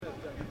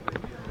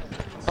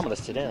I'm going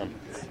to sit down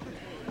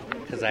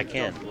because I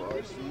can.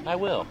 I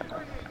will.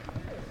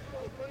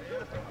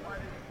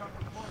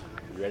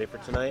 You ready for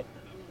tonight?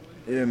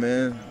 Yeah,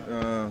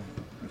 man.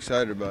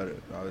 Excited about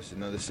it. Obviously,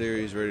 another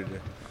series, ready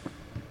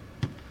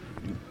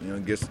to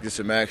get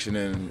some action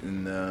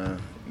and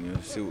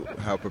see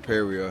how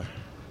prepared we are. Do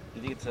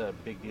you think it's a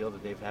big deal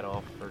that they've had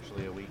off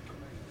virtually a week?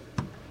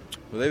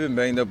 Well, they've been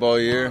banged up all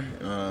year,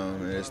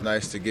 and it's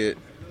nice to get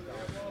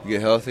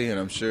healthy. And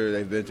I'm sure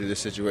they've been through this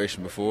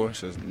situation before,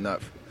 so it's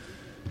not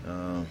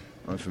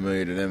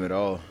unfamiliar to them at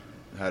all.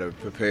 How to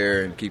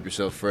prepare and keep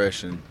yourself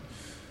fresh, and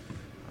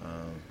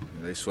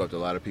they swept a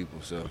lot of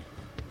people, so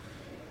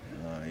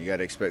you got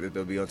to expect that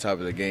they'll be on top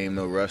of the game.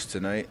 No rust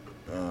tonight,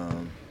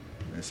 and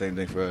same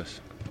thing for us.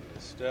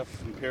 Steph,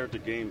 compared to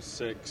Game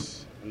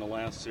 6 in the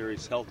last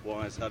series,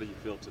 health-wise, how do you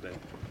feel today?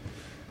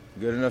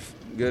 Good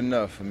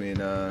enough. I mean,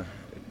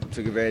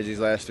 took advantage of these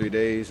last 3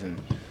 days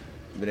and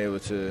been able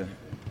to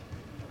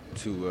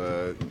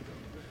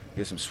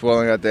get some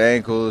swelling out the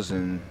ankles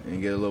and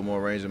get a little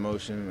more range of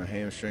motion, my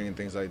hamstring and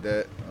things like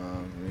that.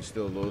 I mean,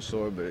 still a little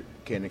sore, but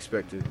can't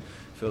expect to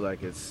feel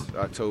like it's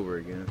October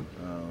again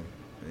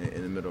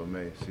in the middle of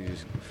May. So you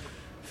just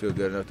feel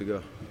good enough to go.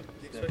 Do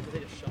you expect to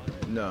take a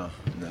shot? No.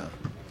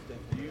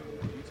 Do you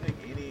take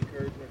any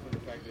encouragement from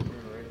the fact that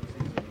during the regular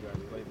season you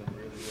guys played them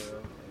really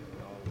well?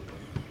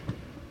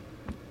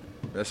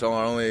 That's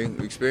our only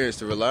experience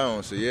to rely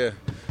on. So yeah,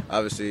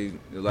 obviously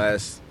the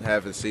last half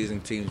of the season,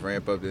 teams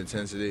ramp up the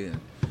intensity, and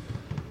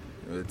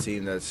the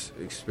team that's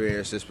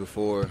experienced this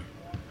before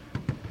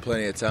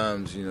plenty of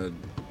times,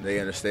 they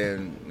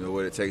understand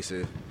what it takes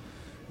to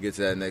get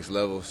to that next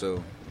level.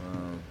 So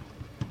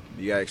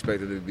you got to expect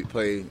them to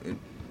play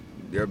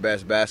their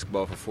best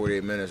basketball for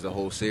 48 minutes the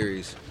whole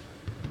series,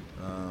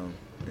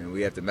 and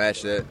we have to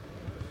match that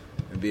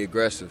and be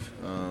aggressive.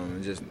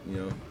 And just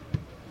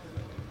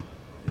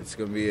it's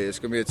gonna be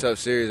a tough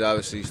series.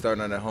 Obviously,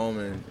 starting out at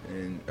home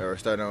or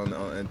starting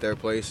on in third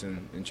place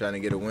and trying to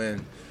get a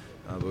win,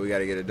 but we got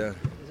to get it done.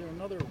 Is there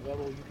another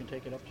level you can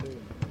take it up to?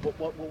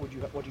 What do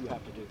you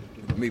have to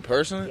do? Me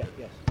personally? Yeah,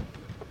 yes.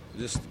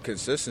 Just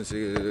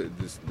consistency.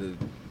 The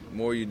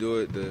more you do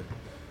it,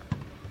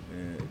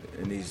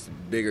 in these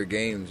bigger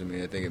games, I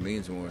mean, I think it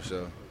means more.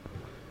 So,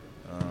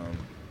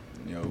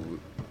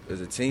 as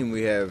a team,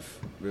 we have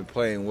been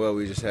playing well.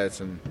 We just had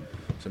some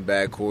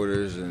bad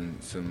quarters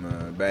and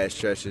some bad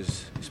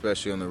stretches,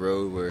 especially on the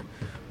road where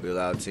we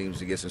allowed teams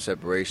to get some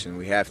separation.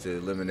 We have to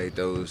eliminate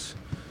those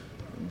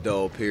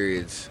dull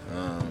periods.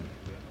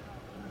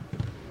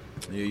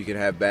 You can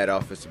have bad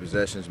offensive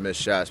possessions, miss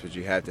shots, but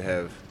you have to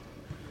have,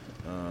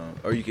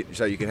 you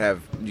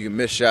can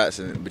miss shots,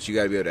 but you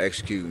got to be able to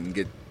execute and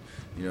get,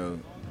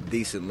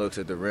 decent looks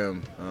at the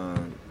rim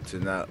to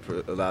not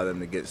allow them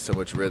to get so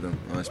much rhythm,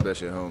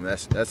 especially at home.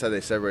 That's how they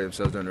separate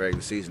themselves during the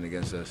regular season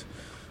against us.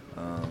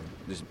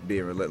 Just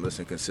being relentless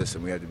and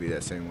consistent, we have to be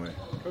that same way.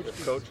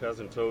 Coach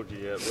hasn't told you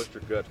yet. What's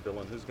your gut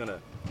feeling? Who's going to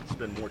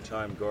spend more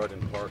time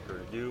guarding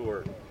Parker, you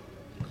or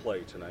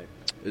Clay tonight?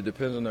 It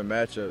depends on their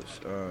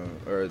matchups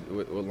or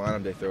what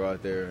lineup they throw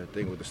out there. I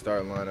think with the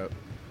starting lineup,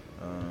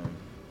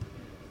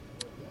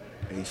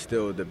 he's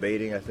still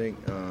debating, I think,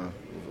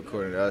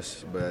 according to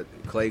us. But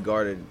Clay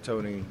guarded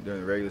Tony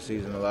during the regular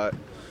season a lot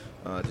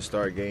to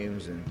start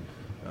games, and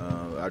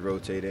I'd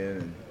rotate in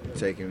and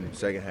take him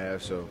second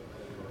half. So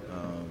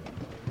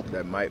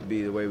that might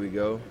be the way we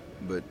go.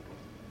 But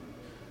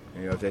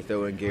if they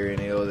throw in Gary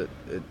and Ale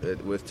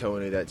with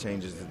Tony, that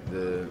changes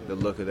the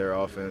look of their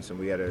offense, and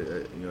we got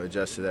to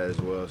adjust to that as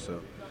well. So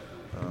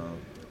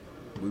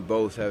we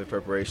both have a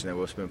preparation that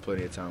we'll spend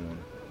plenty of time on.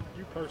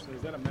 You personally,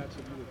 is that a matchup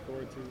you look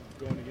forward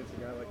to, going against a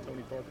guy like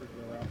Tony Parker, who's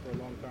been around for a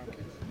long time?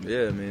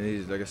 Yeah, I mean,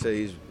 he's, like I said,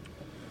 he's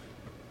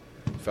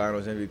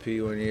Finals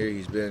MVP 1 year.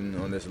 He's been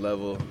on this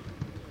level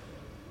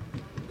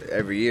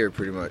every year,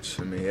 pretty much.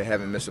 I mean, they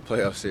haven't missed a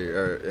playoff series,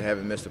 or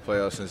haven't missed a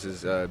playoff since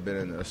he's been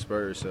in the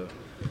Spurs. So,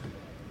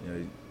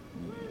 you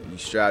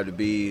strive to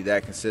be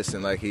that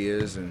consistent like he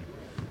is, and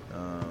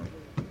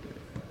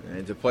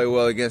to play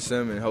well against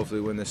him and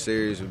hopefully win this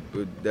series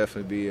would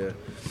definitely be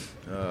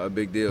a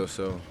big deal.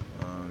 So,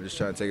 just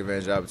trying to take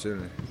advantage of the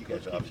opportunity. You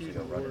guys obviously use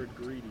the word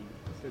greedy.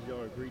 You said y'all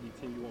are a greedy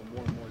team. You want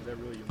more and more. Is that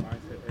really your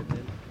mindset heading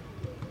in?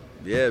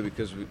 Yeah,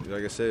 because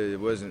like I said,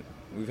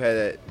 we've had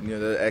that,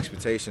 the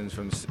expectations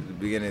from the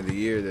beginning of the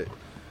year that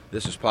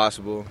this was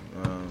possible.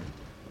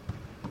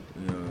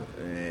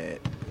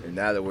 And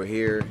now that we're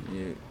here,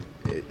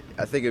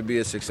 I think it'd be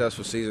a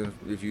successful season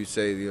if you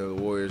say the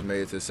Warriors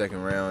made it to the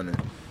second round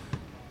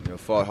and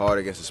fought hard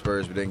against the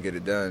Spurs but didn't get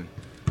it done.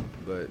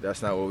 But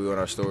that's not what we want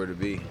our story to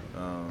be.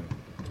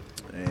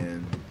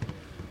 And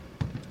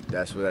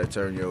that's where that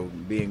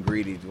term, being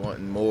greedy,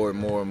 wanting more and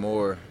more and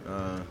more.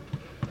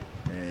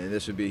 And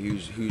this would be a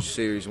huge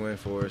series win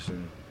for us.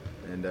 And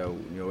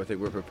I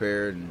think we're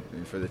prepared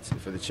and for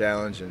the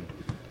challenge and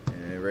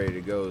ready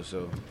to go.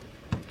 So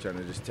trying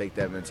to just take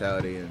that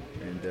mentality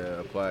and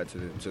apply it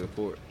to the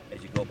court.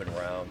 As you go up in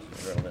rounds,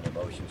 adrenaline,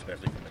 emotion,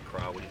 especially from the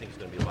crowd, what do you think it's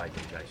going to be like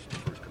when you guys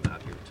first come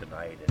out here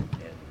tonight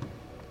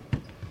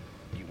and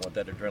you want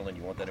that adrenaline,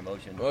 you want that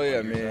emotion. Oh yeah,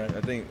 on your man. side?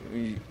 I think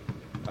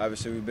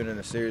obviously we've been in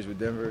a series with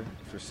Denver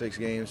for 6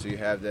 games, so you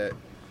have that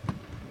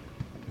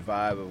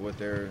vibe of what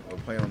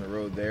playing on the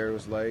road there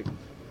was like.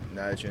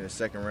 Now that you're in the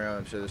second round,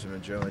 I'm sure there's some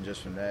adrenaline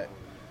just from that.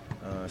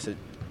 So,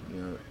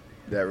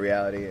 that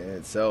reality in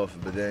itself.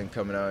 But then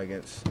coming out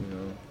against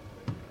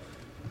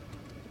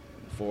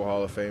 4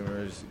 Hall of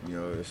Famers,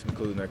 it's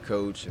including their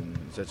coach and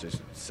such a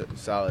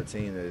solid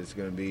team that it's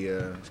gonna be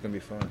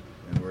fun.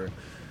 And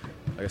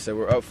like I said,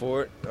 we're up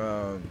for it.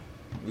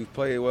 We've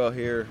played well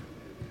here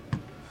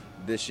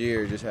this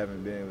year, just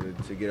haven't been able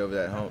to get over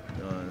that hump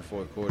in the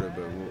fourth quarter,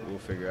 but we'll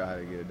figure out how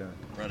to get it done.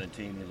 Running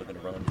team, you're looking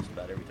to run just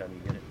about every time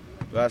you get it.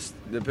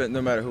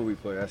 No matter who we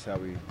play, that's how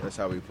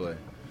we play.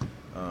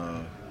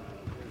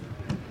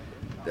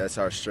 That's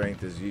our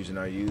strength, is using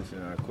our youth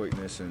and our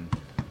quickness and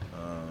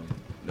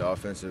the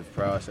offensive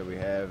prowess that we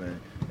have, and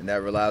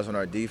that relies on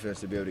our defense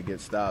to be able to get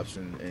stops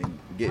and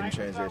get in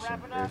transition.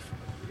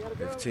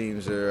 If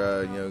teams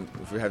are,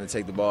 if we're having to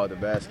take the ball at the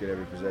basket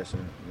every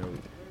possession,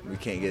 we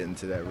can't get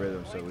into that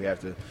rhythm. So we have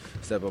to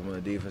step up on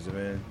the defensive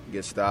end,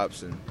 get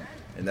stops, and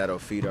that'll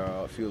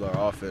fuel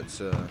our offense,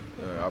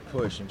 our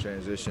push and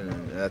transition.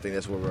 And I think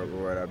that's where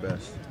we're at our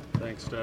best. Thanks, Steph.